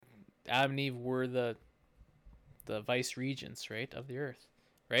Adam and Eve were the vice regents, right, of the earth,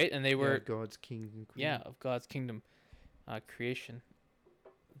 right? And they were God's king and queen. of God's kingdom creation.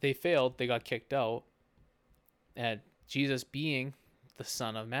 They failed. They got kicked out. And Jesus, being the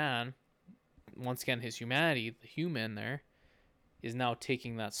Son of Man, once again, his humanity, the human there, is now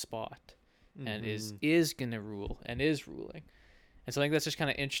taking that spot and is going to rule and is ruling. And so I think that's just kind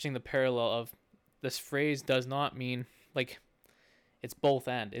of interesting, the parallel of this phrase does not mean like it's both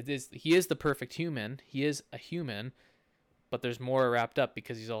and. He is the perfect human. He is a human, but there's more wrapped up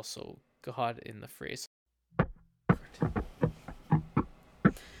because he's also God in the phrase.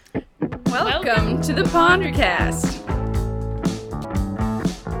 Welcome to the Pondercast.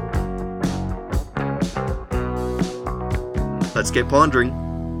 Let's get pondering.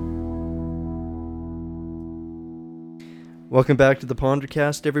 Welcome back to the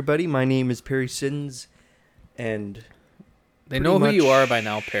Pondercast, everybody. My name is Perry Siddons, and they know who you are by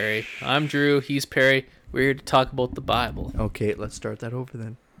now, Perry. I'm Drew. He's Perry. We're here to talk about the Bible. Okay, let's start that over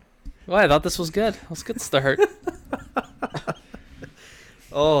then. Well, I thought this was good. Let's get start.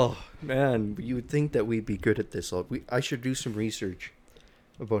 Oh, man, you would think that we'd be good at this. I should do some research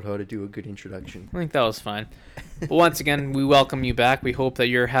about how to do a good introduction. I think that was fine. But once again, we welcome you back. We hope that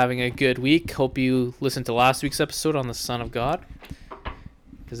you're having a good week. Hope you listened to last week's episode on the Son of God.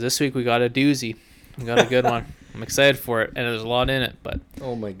 Because this week we got a doozy. We got a good one. I'm excited for it, and there's a lot in it. But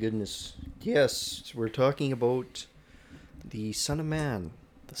oh my goodness. Yes, we're talking about the Son of Man.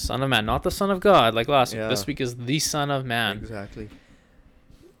 The Son of Man, not the Son of God like last week. This week is the Son of Man. Exactly.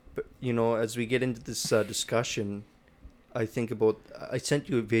 But, you know, as we get into this discussion, I sent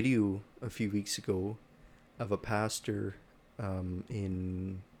you a video a few weeks ago of a pastor he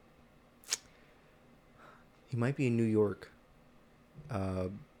might be in New York,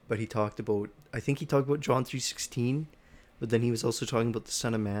 but he talked about John 3:16, but then he was also talking about the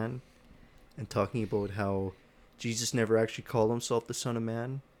Son of Man and talking about how Jesus never actually called himself the Son of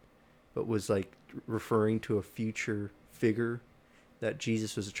Man, but was like referring to a future figure that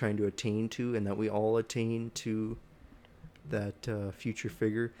Jesus was trying to attain to, and that we all attain to that future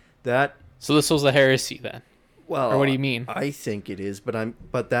figure. So this was a heresy then? Well, or what do you mean? I think it is,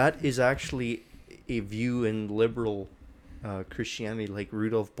 but that is actually a view in liberal Christianity, like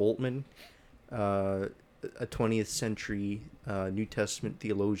Rudolf Bultmann, a 20th century New Testament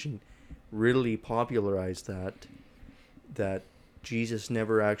theologian, really popularized that Jesus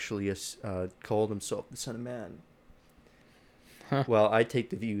never actually called himself the Son of Man. Huh. Well, I take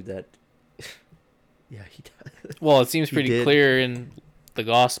the view that yeah, he does. Well, it seems pretty clear in the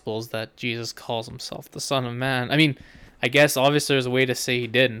Gospels that Jesus calls himself the Son of Man. I mean, I guess obviously there's a way to say he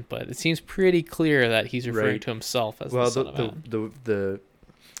didn't, but it seems pretty clear that he's referring to himself as the Son of Man.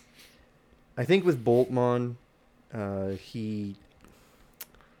 I think with Bultmann, he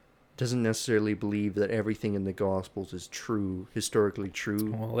doesn't necessarily believe that everything in the Gospels is true, historically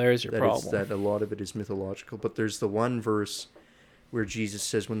true. Well, there's your problem. That a lot of it is mythological. But there's the one verse where Jesus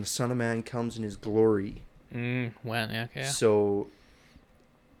says, when the Son of Man comes in his glory. Okay. So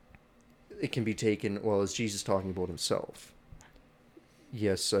it can be taken, well, as Jesus talking about himself.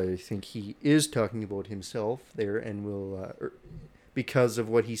 Yes, I think he is talking about himself there, and will, because of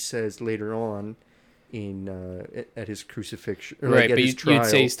what he says later on at his crucifixion. Right, but you'd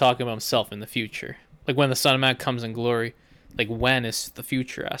say he's talking about himself in the future. Like when the Son of Man comes in glory, like when is the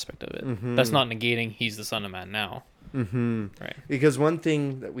future aspect of it. Mm-hmm. That's not negating he's the Son of Man now. Mm-hmm. Right. Because one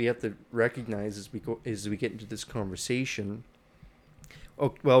thing that we have to recognize as we get into this conversation.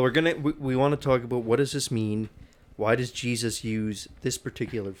 Oh, well, we want to talk about what does this mean? Why does Jesus use this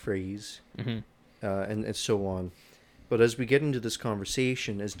particular phrase? Mm-hmm. And so on. But as we get into this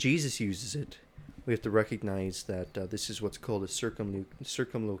conversation, as Jesus uses it, we have to recognize that this is what's called a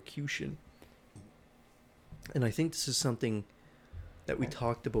circumlocution. And I think this is something that we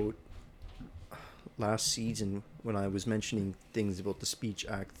talked about last season when I was mentioning things about the speech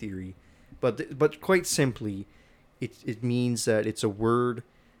act theory. But quite simply, it means that it's a word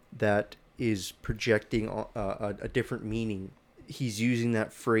that is projecting a different meaning. He's using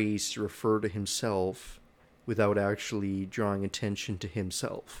that phrase to refer to himself without actually drawing attention to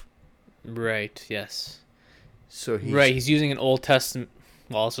himself. Right, yes. So he's using an Old Testament,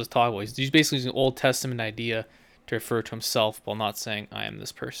 well, let's just talk about it. He's basically using an Old Testament idea to refer to himself while not saying, I am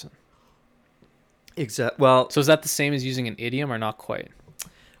this person. Exactly. Well, so is that the same as using an idiom or not quite?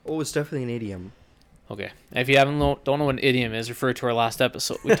 Oh, it's definitely an idiom. Okay. If you don't know what an idiom is, refer to our last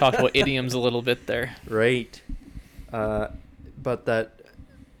episode. We talked about idioms a little bit there. Right. But that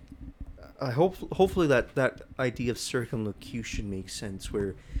hopefully that idea of circumlocution makes sense,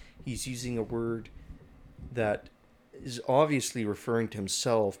 where he's using a word that is obviously referring to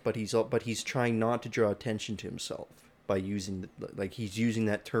himself, but he's trying not to draw attention to himself by using he's using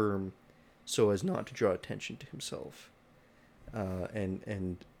that term so as not to draw attention to himself.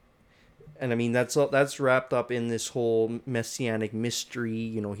 And I mean that's wrapped up in this whole messianic mystery.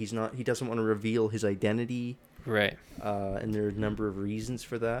 He doesn't want to reveal his identity. Right. And there are a number of reasons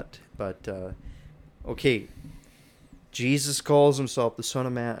for that. But okay, Jesus calls himself the Son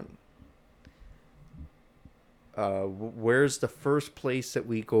of Man. Where's the first place that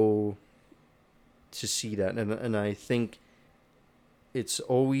we go to see that? And I think it's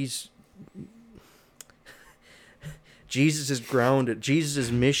always Jesus is grounded. Jesus'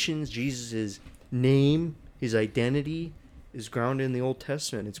 missions, Jesus' name, his identity is grounded in the Old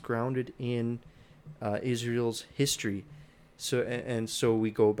Testament. It's grounded in Israel's history. So we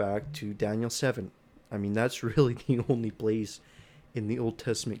go back to Daniel 7. I mean, that's really the only place in the Old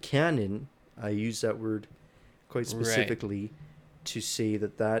Testament canon. I use that word quite specifically to say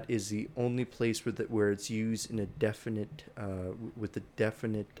that is the only place where it's used in a definite with a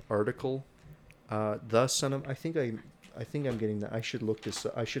definite article. The Son of, I think I'm getting that. I should look this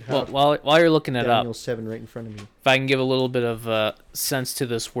up. I should have while you're looking it Daniel up, 7 right in front of me. if I can give a little bit of sense to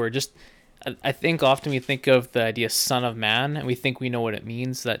this word, just I think often we think of the idea Son of Man, and we think we know what it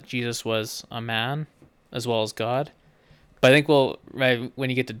means, that Jesus was a man as well as God. But I think when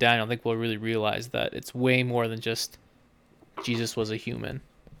you get to Daniel, I think we'll really realize that it's way more than just Jesus was a human.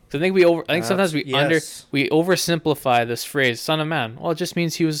 So I think sometimes we oversimplify this phrase, Son of Man. Well, it just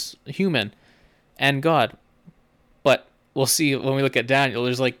means he was human and God. But we'll see when we look at Daniel,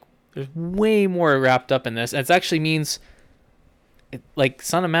 there's way more wrapped up in this. And it actually means,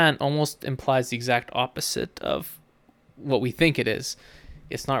 Son of Man almost implies the exact opposite of what we think it is.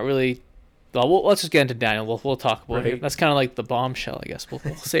 It's not really. Well, let's just get into Daniel. We'll talk about it. That's kind of like the bombshell, I guess. We'll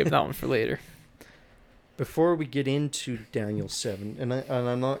save that one for later. Before we get into Daniel 7, and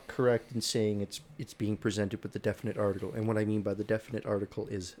I'm not correct in saying it's being presented with the definite article. And what I mean by the definite article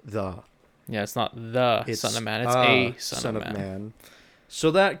is the. Yeah, it's not the Son of Man. It's a Son of Man.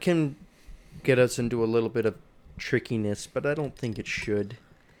 So that can get us into a little bit of trickiness, but I don't think it should,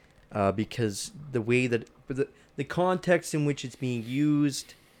 because the way that the context in which it's being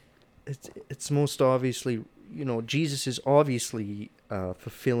used. It's most obviously, Jesus is obviously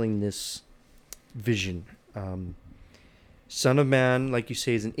fulfilling this vision. Son of Man, like you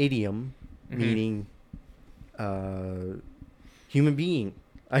say, is an idiom, meaning human being.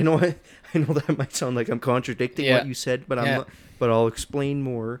 I know that might sound like I'm contradicting what you said, but I'm not. But I'll explain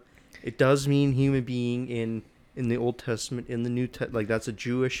more. It does mean human being in the Old Testament, in the New Testament. That's a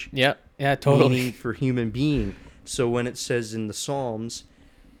Jewish totally meaning for human being. So when it says in the Psalms,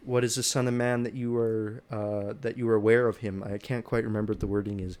 what is the Son of Man that you are aware of him? I can't quite remember what the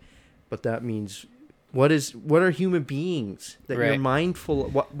wording is, but that means what are human beings that you're mindful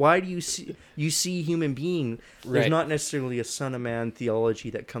of? Why do you see human being? There's not necessarily a Son of Man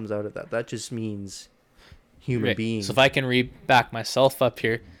theology that comes out of that. That just means human being. So if I can back myself up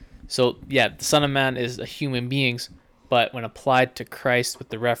here, so the Son of Man is a human beings, but when applied to Christ with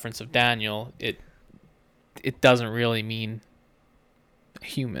the reference of Daniel, it doesn't really mean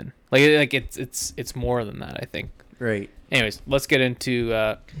human. It's more than that, I think. Right. Anyways, let's get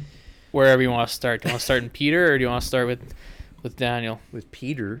into wherever you want to start. Do you want to start in Peter, or do you want to start with Daniel? With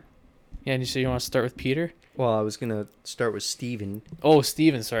Peter. Yeah, and you say you want to start with Peter? Well, I was gonna start with Stephen. Oh,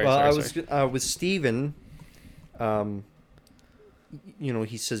 Stephen. Sorry. With Stephen.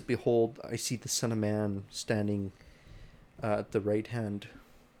 He says, "Behold, I see the Son of Man standing at the right hand,"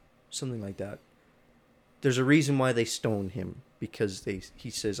 something like that. There's a reason why they stone him, because he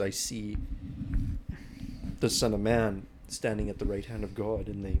says, "I see the Son of Man standing at the right hand of God,"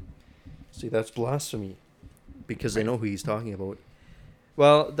 and they say that's blasphemy, because they know who he's talking about.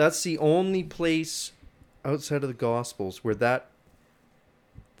 Well, that's the only place outside of the Gospels where the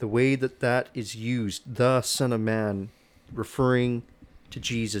way that is used, the Son of Man, referring to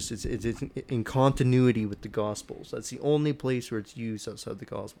Jesus, it's in continuity with the Gospels. That's the only place where it's used outside the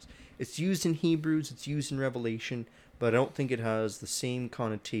Gospels. It's used in Hebrews, it's used in Revelation, but I don't think it has the same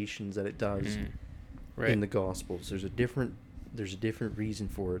connotations that it does in the Gospels. There's a different reason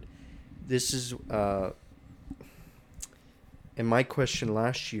for it. This is and my question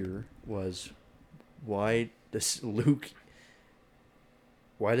last year was, why does Luke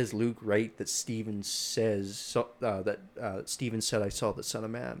write that Stephen says that Stephen said, "I saw the Son of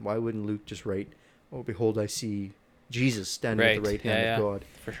Man"? Why wouldn't Luke just write, "Oh, behold, I see Jesus standing at the right hand of God"?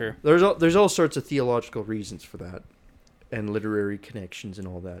 For sure. There's all sorts of theological reasons for that, and literary connections and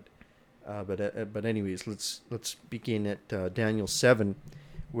all that. But anyways, let's begin at Daniel 7,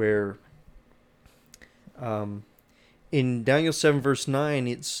 where in Daniel 7 verse 9,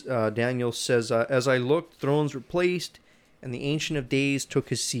 it's Daniel says, "As I looked, thrones were placed, and the Ancient of Days took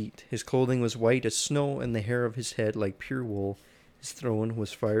his seat. His clothing was white as snow, and the hair of his head like pure wool. His throne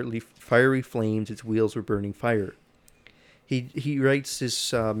was fiery flames. Its wheels were burning fire." He writes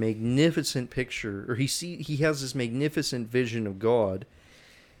this magnificent picture, or he has this magnificent vision of God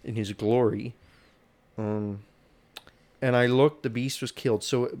in His glory. And I looked, the beast was killed.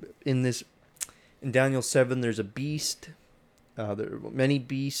 So in Daniel 7, there's a beast. There are many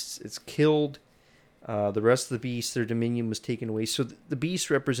beasts. It's killed. The rest of the beasts, their dominion was taken away. So the beasts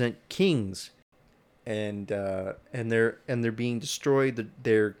represent kings, and they're being destroyed.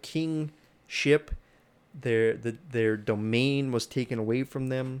 Their kingship, their domain was taken away from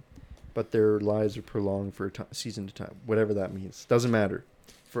them, but their lives are prolonged for a season of time. Whatever that means, doesn't matter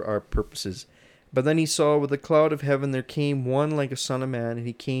for our purposes. But then he saw with a cloud of heaven there came one like a son of man, and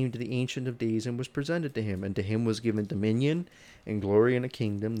he came to the Ancient of Days and was presented to him. And to him was given dominion and glory and a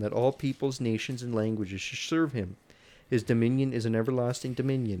kingdom, that all peoples, nations, and languages should serve him. His dominion is an everlasting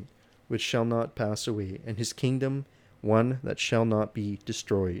dominion, which shall not pass away, and his kingdom one that shall not be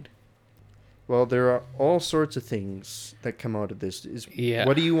destroyed. Well, there are all sorts of things that come out of this. Yeah.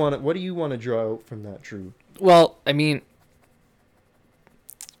 What do you want to draw out from that, Drew? Well, I mean,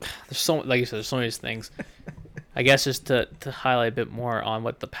 there's like you said, there's so many things. I guess just to highlight a bit more on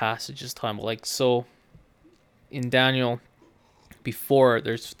what the passage is talking about. Like, so in Daniel, before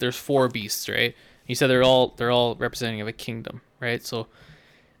there's 4 beasts, right? You said they're all representing of a kingdom, right? So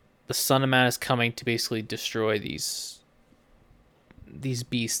the Son of Man is coming to basically destroy these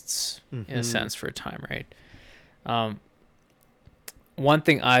beasts in a sense for a time, right? One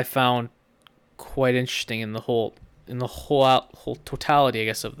thing I found quite interesting in the whole totality, I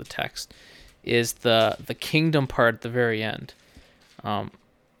guess, of the text is the kingdom part at the very end. I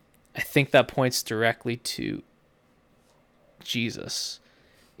think that points directly to Jesus,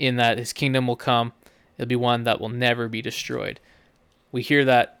 in that his kingdom will come. It'll be one that will never be destroyed. We hear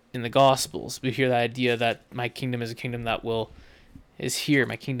that in the Gospels. We hear the idea that my kingdom is a kingdom that is here.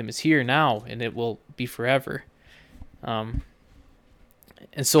 My kingdom is here now, and it will be forever. And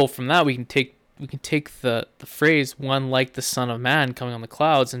so from that we can take the phrase "one like the Son of Man" coming on the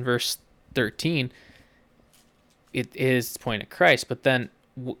clouds in verse 13. It is pointing at Christ, but then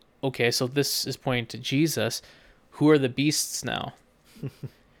okay, so this is pointing to Jesus. Who are the beasts now?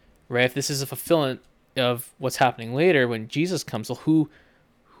 Right? If this is a fulfillment of what's happening later when Jesus comes, well,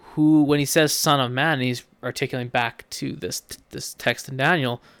 who when he says Son of Man, and he's articulating back to this text in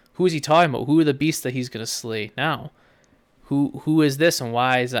Daniel, who is he talking about? Who are the beasts that he's going to slay now? Who is this, and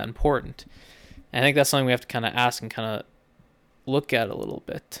why is that important? And I think that's something we have to kind of ask and kind of look at a little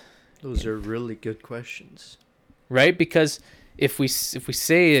bit. Those are really good questions, right? Because if we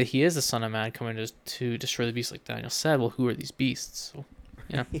say that he is the Son of Man coming to destroy the beast, like Daniel said, well, who are these beasts? So,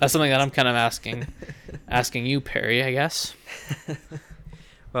 yeah, that's something that I'm kind of asking you, Perry, I guess.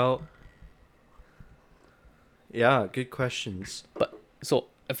 Well, yeah, good questions. But so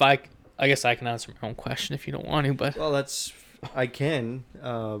if I guess I can answer my own question if you don't want to, but well, I can.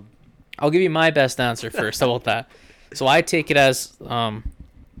 I'll give you my best answer first. How about that? So I take it as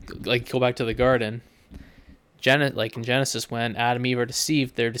like go back to the garden. Like in Genesis, when Adam and Eve are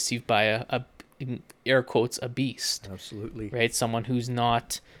deceived, they're deceived by a in air quotes a beast. Absolutely. Right? Someone who's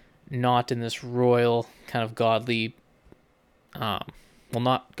not in this royal kind of godly well,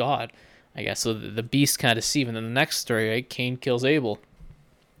 not God, I guess. So the beast kind of deceives. And then the next story, right? Cain kills Abel.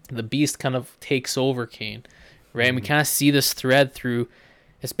 The beast kind of takes over Cain, right? And we kind of see this thread through.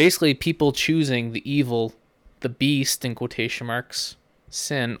 It's basically people choosing the evil, the beast in quotation marks,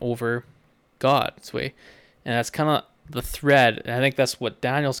 sin over God's way, and that's kind of the thread. And I think that's what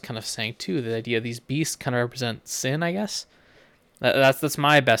Daniel's kind of saying too. The idea of these beasts kind of represent sin, I guess. That's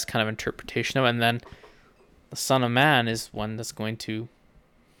my best kind of interpretation of it. And then the Son of Man is one that's going to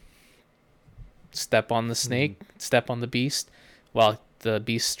step on the snake, step on the beast, while the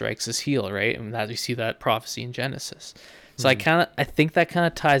beast strikes his heel, right? And that we see that prophecy in Genesis. So I think that kind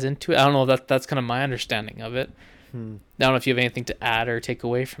of ties into it. I don't know if that's kind of my understanding of it. I don't know if you have anything to add or take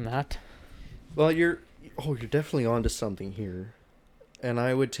away from that. Well, you're definitely onto something here. And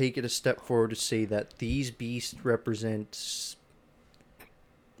I would take it a step forward to say that these beasts represent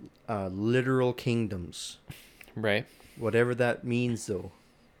literal kingdoms. Right. Whatever that means, though.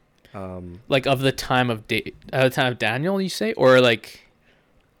 Like of the time of Daniel, you say? Or like...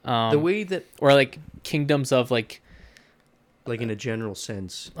 the way that... Or like kingdoms of like in a general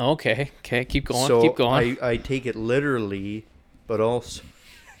sense. Okay, keep going. So keep going. I take it literally, but also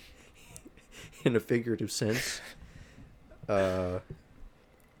in a figurative sense. Okay,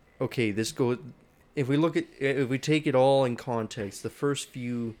 this goes. if we take it all in context, the first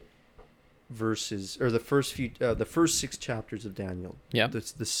few verses, or the first 6 chapters of Daniel, Yeah. the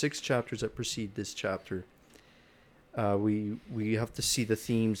 6 chapters that precede this chapter, we have to see the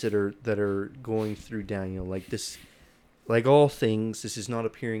themes that are going through Daniel. Like this, like all things, this is not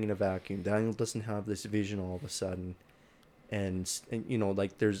appearing in a vacuum. Daniel doesn't have this vision all of a sudden, and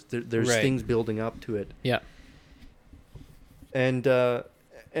like there's Right. things building up to it. Yeah. And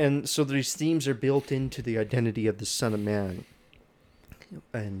so these themes are built into the identity of the Son of Man.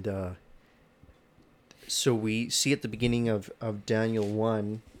 And so we see at the beginning of Daniel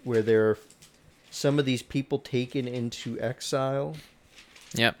 1 where there are some of these people taken into exile.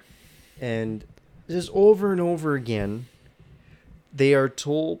 Yep. And this is over and over again. They are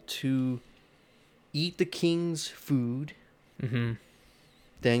told to eat the king's food. Mm-hmm.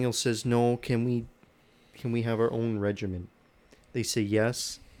 Daniel says, no, can we have our own regimen? They say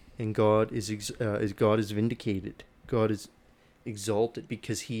yes, and God is vindicated. God is exalted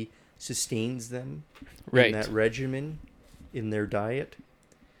because he sustains them Right. in that regimen, in their diet.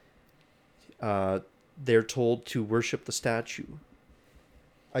 They're told to worship the statue.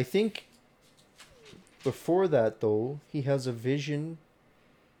 I think before that, though, he has a vision.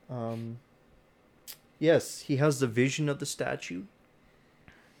 Yes, he has the vision of the statue,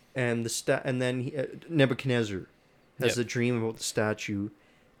 and then Nebuchadnezzar has a dream about the statue,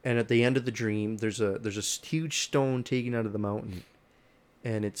 and at the end of the dream, there's a huge stone taken out of the mountain,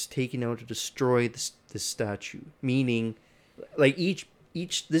 and it's taken out to destroy this statue. Meaning, like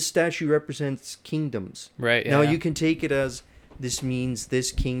this statue represents kingdoms. Right. Now yeah. you can take it as this means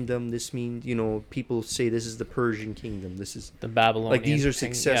this kingdom. This means people say this is the Persian kingdom. This is the Babylonian. like these are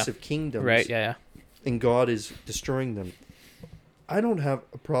thing, successive kingdoms. Right. Yeah. And God is destroying them. I don't have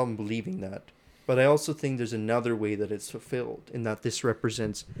a problem believing that. But I also think there's another way that it's fulfilled, in that this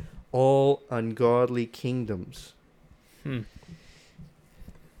represents all ungodly kingdoms. Hmm.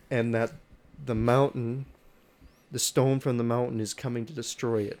 And that the stone from the mountain is coming to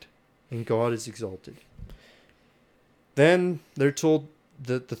destroy it. And God is exalted. Then they're told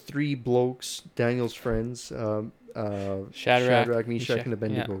that the three blokes, Daniel's friends, Shadrach, Meshach, and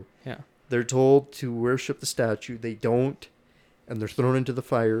Abednego, Yeah. they're told to worship the statue. They don't, and they're thrown into the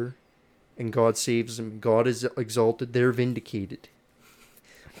fire. And God saves them. God is exalted. They're vindicated.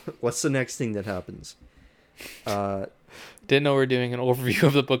 What's the next thing that happens? Didn't know we were doing an overview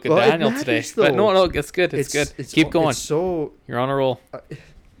of the book of Well, it Daniel matters, today. though. But no, it's good. It's good. Keep going. It's so You're on a roll.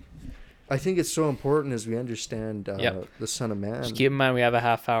 I think it's so important as we understand the Son of Man. Just keep in mind we have a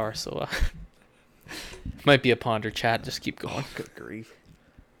half hour, so might be a ponder chat. Just keep going. Good grief.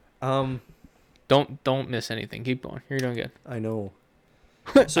 Don't miss anything. Keep going. You're doing good. I know.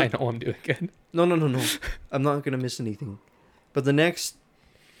 I know I'm doing good. No. I'm not gonna miss anything. But the next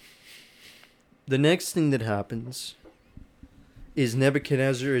thing that happens is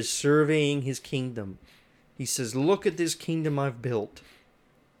Nebuchadnezzar is surveying his kingdom. He says, "Look at this kingdom I've built."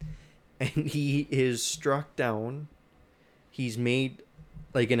 And he is struck down. He's made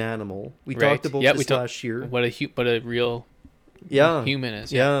like an animal. We talked about this last year. What a real human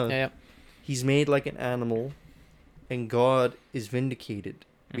is. Yeah. He's made like an animal, and God is vindicated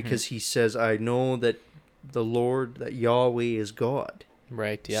because he says, "I know that the Lord, that Yahweh is God."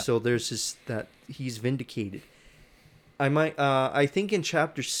 Right. Yeah. So there's this, that he's vindicated. I think in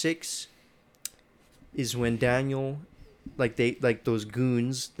chapter 6 is when Daniel, like those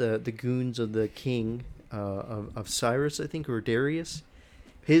goons, the goons of the king of Cyrus, I think, or Darius,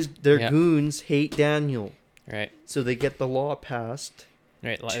 their goons hate Daniel. Right. So they get the law passed.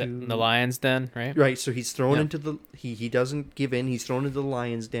 Right. The lion's den. Right. Right. So he's thrown into the he doesn't give in. He's thrown into the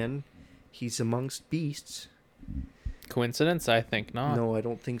lion's den. He's amongst beasts. Coincidence? I think not. No, I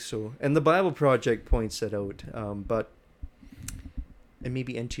don't think so. And the Bible Project points that out. And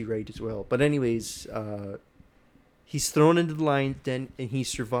maybe N.T. Wright as well. But anyways, he's thrown into the lion's den and he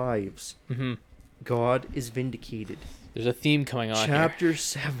survives. Mm-hmm. God is vindicated. There's a theme coming on Chapter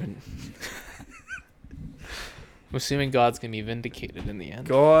 7. I'm assuming God's going to be vindicated in the end.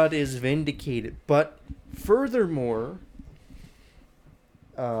 God is vindicated. But furthermore,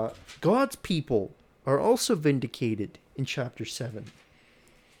 God's people are also vindicated in chapter 7.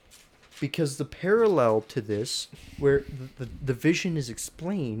 Because the parallel to this, where the vision is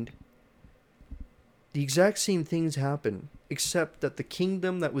explained, the exact same things happen, except that the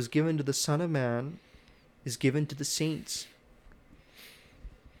kingdom that was given to the Son of Man is given to the saints.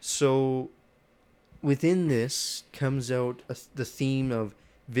 So within this comes out the theme of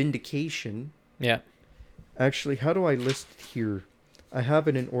vindication. Yeah. Actually, how do I list it here? I have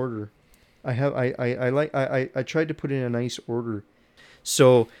it in order. I tried to put it in a nice order.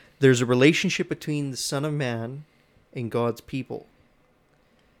 So there's a relationship between the Son of Man and God's people.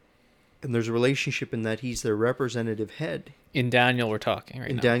 And there's a relationship in that he's their representative head. In Daniel, we're talking right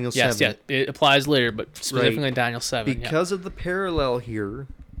In now. Daniel 7. Yes, it applies later, but specifically in Daniel 7. Because of the parallel here,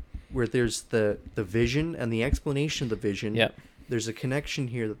 where there's the vision and the explanation of the vision, Yeah. there's a connection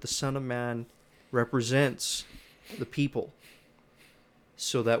here that the Son of Man represents the people.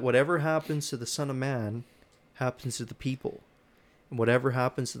 So that whatever happens to the Son of Man happens to the people. And whatever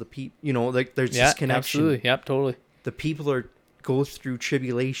happens to the people, like there's this connection. Absolutely. Yep, totally. The people go through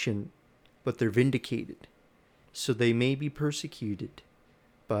tribulation, but they're vindicated. So they may be persecuted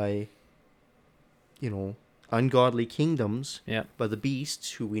by, ungodly kingdoms, Yeah. by the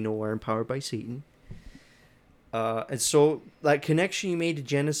beasts, who we know are empowered by Satan. And so that connection you made to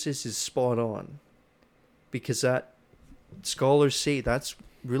Genesis is spot on. Because that, scholars say that's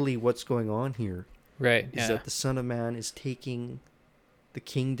really what's going on here. Right. Is that the Son of Man is taking the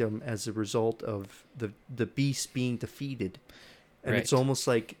kingdom as a result of the beast being defeated. And it's almost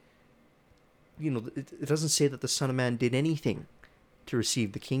like, it doesn't say that the Son of Man did anything to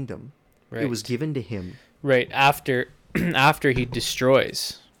receive the kingdom. Right. It was given to him. Right. After he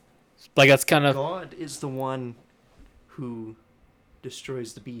destroys. Like, that's kind of... God is the one who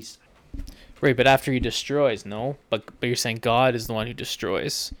destroys the beast. Right, but after he destroys, no? But you're saying God is the one who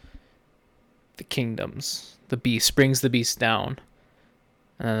destroys the kingdoms. The beast brings the beast down.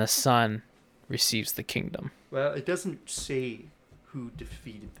 And then the Son receives the kingdom. Well, it doesn't say who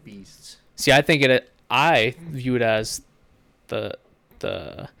defeated the beasts. See, I view it as the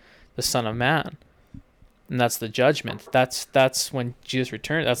Son of Man. And that's the judgment. That's when Jesus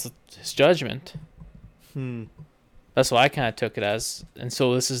returned. That's his judgment. That's what I kind of took it as. And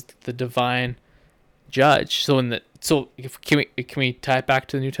so this is the divine judge. Can we tie it back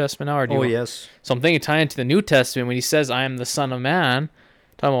to the New Testament now? Or yes. So I'm thinking tying to the New Testament when he says, "I am the Son of Man,"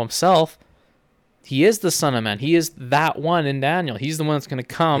 talking about himself. He is the Son of Man. He is that one in Daniel. He's the one that's going to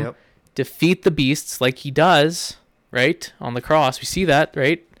come, defeat the beasts like he does, right? On the cross. We see that,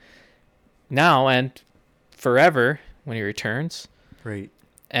 right? Now and forever when he returns. Right.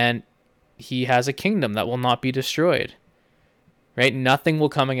 And he has a kingdom that will not be destroyed. Right? Nothing will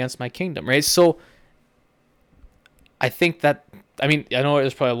come against my kingdom, right? So I think that, I know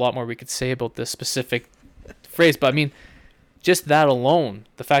there's probably a lot more we could say about this specific phrase, but just that alone,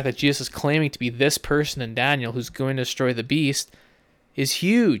 the fact that Jesus is claiming to be this person in Daniel who's going to destroy the beast is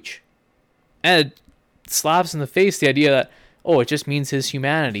huge. And it slaps in the face the idea that, it just means his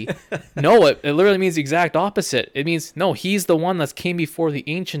humanity. No, it literally means the exact opposite. It means, no, he's the one that came before the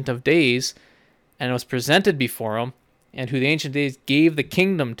Ancient of Days and was presented before him, and who the Ancient of Days gave the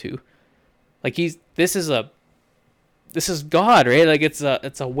kingdom to. Like, this is God, right? Like, it's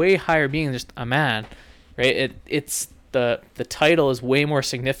a way higher being than just a man, right? It's the title is way more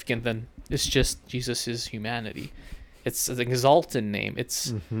significant than it's just Jesus' humanity. It's an exalted name.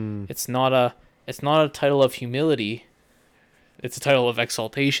 It's not a title of humility. It's a title of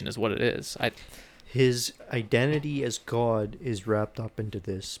exaltation is what it is. His identity as God is wrapped up into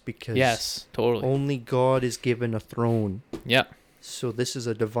this because yes, totally. Only God is given a throne. Yeah. So this is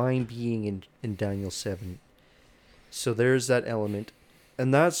a divine being in Daniel 7. So there's that element.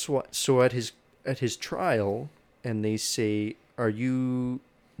 And that's what, so at his trial, and they say, "Are you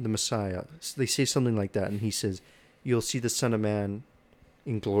the Messiah?" So they say something like that, and he says, "You'll see the Son of Man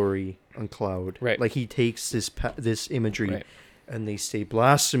in glory on cloud." Right. Like he takes this imagery, right. And they say,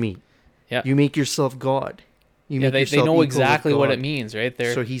 "Blasphemy! Yeah, you make yourself God." They know exactly what it means, right?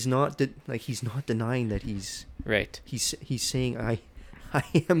 So he's not he's not denying that he's right. He's saying, I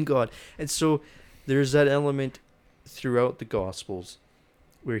am God, and so there's that element throughout the Gospels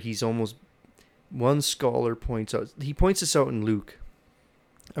where he's almost. One scholar points this out in Luke,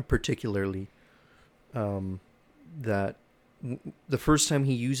 particularly, that the first time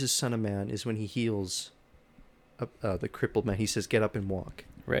he uses Son of Man is when he heals the crippled man. He says, "Get up and walk."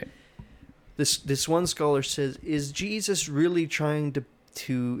 Right. This one scholar says, is Jesus really trying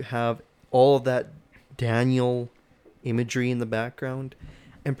to have all of that Daniel imagery in the background?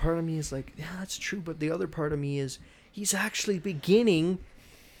 And part of me is like, yeah, that's true. But the other part of me is he's actually beginning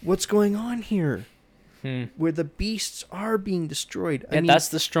what's going on here, where the beasts are being destroyed. And that's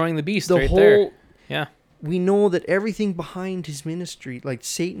destroying the beast right there. Yeah. We know that everything behind his ministry, like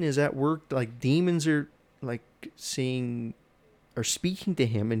Satan is at work, like demons are like speaking to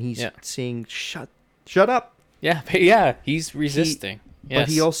him, and he's saying, shut up. Yeah. But yeah. He's resisting. But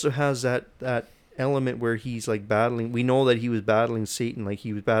he also has that element where he's like battling. We know that he was battling Satan, like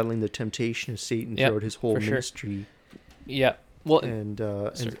he was battling the temptation of Satan throughout his whole ministry. Yeah. Well,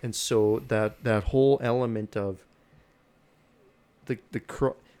 and so that whole element of the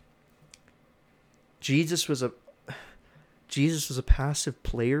Jesus was a passive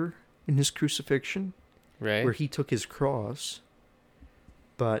player in his crucifixion, Right. where he took his cross,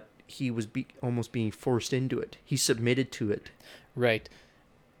 but he was almost being forced into it. He submitted to it. Right.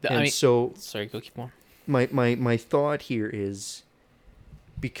 And so sorry, go keep on. my thought here is,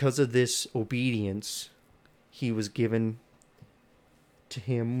 because of this obedience, to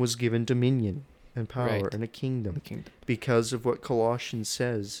him was given dominion and power Right. and a kingdom. Kingdom. Because of what Colossians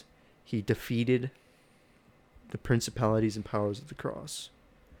says, he defeated the principalities and powers of the cross.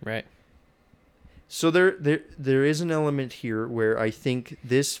 Right. So there is an element here where I think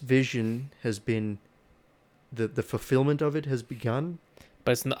this vision has been, the fulfillment of it has begun,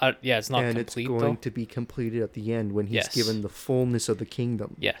 But it's not. Yeah, it's not and complete it's going though. to be completed at the end when he's Yes. given the fullness of the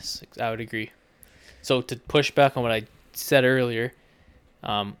kingdom. Yes, I would agree. So to push back on what I said earlier,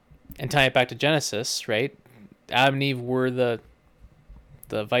 and tie it back to Genesis, right? Adam and Eve were the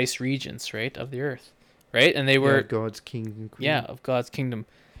vice regents, right, of the earth, right? And they were Yeah, God's king and queen. of God's kingdom,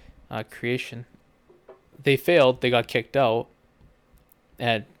 creation. They failed. They got kicked out.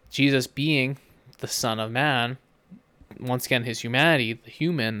 And Jesus, being the Son of Man, once again, his humanity, the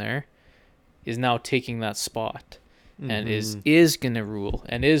human there, is now taking that spot and is going to rule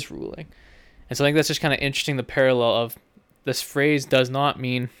and is ruling. And so I think that's just kind of interesting, the parallel of this phrase does not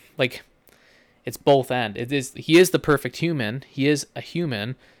mean, like, it's both and. He is the perfect human. He is a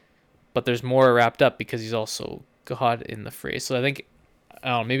human, but there's more wrapped up because he's also God in the phrase. So I think, I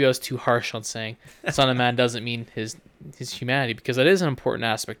don't know, maybe I was too harsh on saying Son of Man doesn't mean his humanity, because that is an important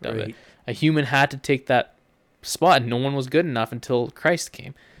aspect of it. Right. A human had to take that spot, and no one was good enough until Christ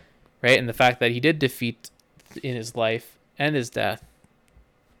came, right? And the fact that he did defeat in his life and his death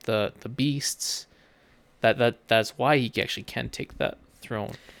the beasts, that's why he actually can take that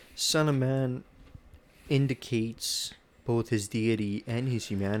throne. Son of Man indicates both his deity and his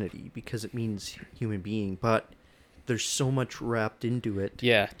humanity because it means human being, but there's so much wrapped into it.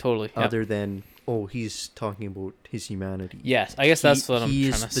 Yeah, totally. Yep. Other than, he's talking about his humanity. Yes, I guess that's what I'm he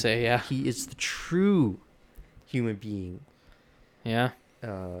trying to say. Yeah. He is the true human being Yeah.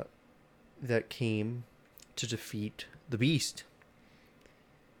 that came to defeat the beast.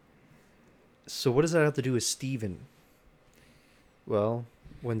 So what does that have to do with Stephen? Well,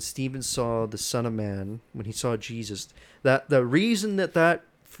 when Stephen saw the Son of Man, when he saw Jesus, the reason that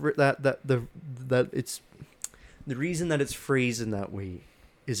it's phrased in that way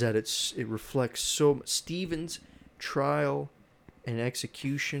is that it reflects so Stephen's trial and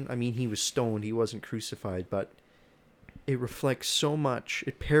execution. I mean, he was stoned, he wasn't crucified, but it reflects so much.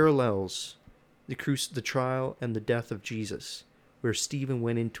 It parallels the trial and the death of Jesus, where Stephen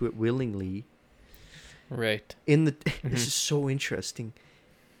went into it willingly. Right. This is so interesting.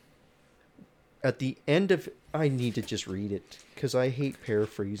 At the end of, I need to just read it because I hate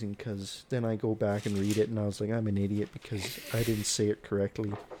paraphrasing, because then I go back and read it and I was like, I'm an idiot because I didn't say it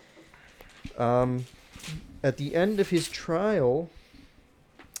correctly. At the end of his trial,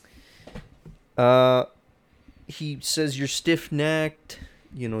 he says, you're stiff-necked,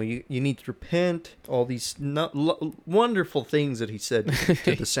 you need to repent, all these wonderful things that he said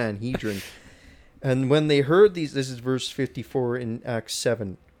to the Sanhedrin. And when they heard these, this is verse 54 in Acts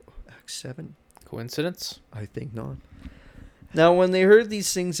 7. Acts 7? Coincidence? I think not. Now, when they heard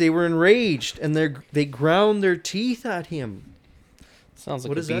these things, they were enraged, and they ground their teeth at him. Sounds like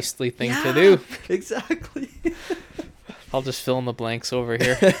What a is that? beastly thing Yeah, to do. Exactly. I'll just fill in the blanks over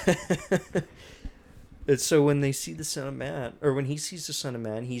here. And so when they see the Son of Man, or when he sees the Son of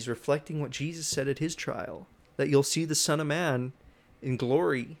Man, he's reflecting what Jesus said at his trial, that you'll see the Son of Man in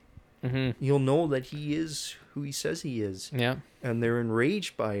glory. Mm-hmm. You'll know that he is who he says he is. Yeah. And they're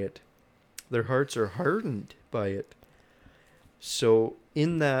enraged by it. Their hearts are hardened by it. So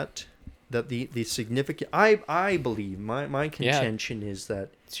in that the significant, I believe, my contention is that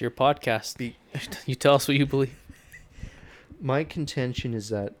It's your podcast. You tell us what you believe. my contention is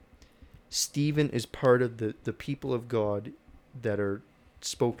that Stephen is part of the people of God that are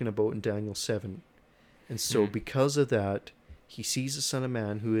spoken about in Daniel 7. And so because of that, he sees the Son of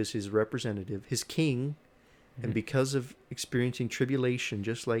Man, who is his representative, his king, and because of experiencing tribulation,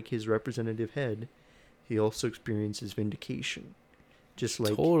 just like his representative head, he also experiences vindication. Just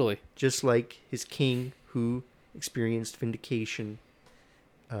like his king, who experienced vindication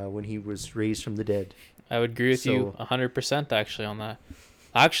when he was raised from the dead. I would agree with you 100% actually on that.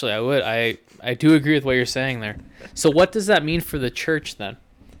 Actually, I would. I do agree with what you're saying there. So what does that mean for the church then?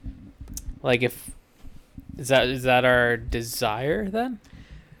 Like, is that our desire then?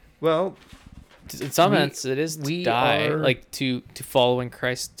 Well, in some sense, it is to die, are, like to follow in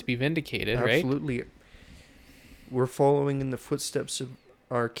Christ, to be vindicated, right? Absolutely. We're following in the footsteps of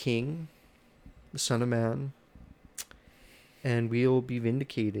our King, the Son of Man, and we'll be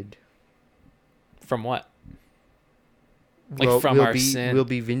vindicated. From what? Like from our be, sin. We'll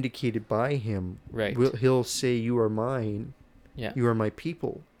be vindicated by him. Right. He'll say, "You are mine. Yeah. You are my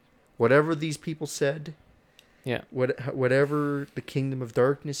people." Whatever these people said. Yeah. Whatever the kingdom of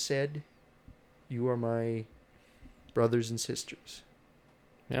darkness said, you are my brothers and sisters.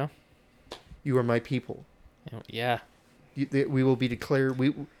 Yeah. You are my people. Yeah. We will be declared.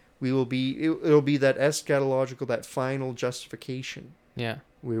 We will be. It'll be that eschatological, that final justification. Yeah.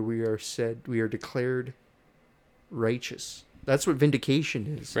 Where we are declared righteous. That's what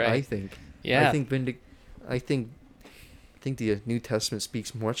vindication is. Right. I think. Yeah. I think the New Testament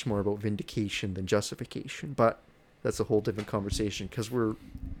speaks much more about vindication than justification, but that's a whole different conversation because we're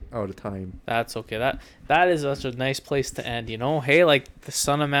out of time. That's okay. That is such a nice place to end. Hey, like the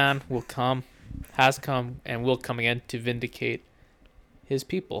Son of Man will come, has come, and will come again to vindicate his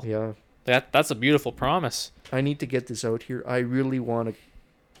people. Yeah. That's a beautiful promise. I need to get this out here. I really want to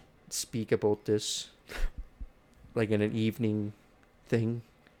speak about this, like in an evening thing.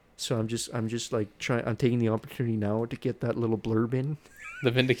 So I'm just like trying. I'm taking the opportunity now to get that little blurb in. The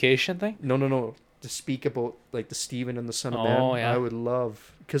vindication thing? No. To speak about like the Stephen and the Son of Man. Oh, yeah. I would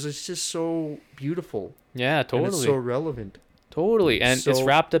love, because it's just so beautiful. Yeah, totally. And it's so relevant. Totally, and it's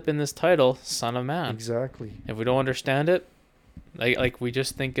wrapped up in this title, Son of Man. Exactly. If we don't understand it, like we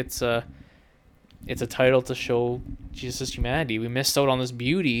just think it's a title to show Jesus' humanity. We missed out on this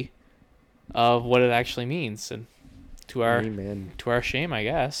beauty of what it actually means, and to our shame, I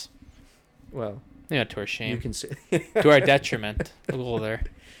guess. Well, yeah, to our shame. You can say to our detriment. We'll go there.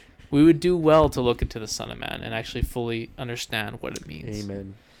 We would do well to look into the Son of Man and actually fully understand what it means.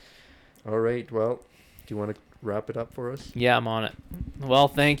 Amen. All right. Well, do you want to wrap it up for us? Yeah, I'm on it. Well,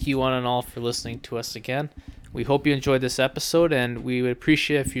 thank you one and all for listening to us again. We hope you enjoyed this episode, and we would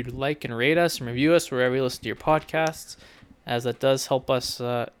appreciate if you'd like and rate us and review us wherever you listen to your podcasts, as that does help us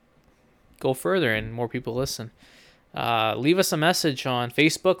go further and more people listen. Leave us a message on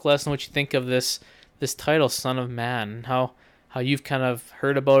Facebook. Let us know what you think of this title, Son of Man, and how you've kind of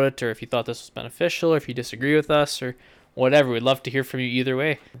heard about it, or if you thought this was beneficial, or if you disagree with us, or whatever. We'd love to hear from you either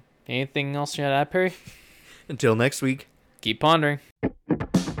way. Anything else you want to add, Perry? Until next week. Keep pondering.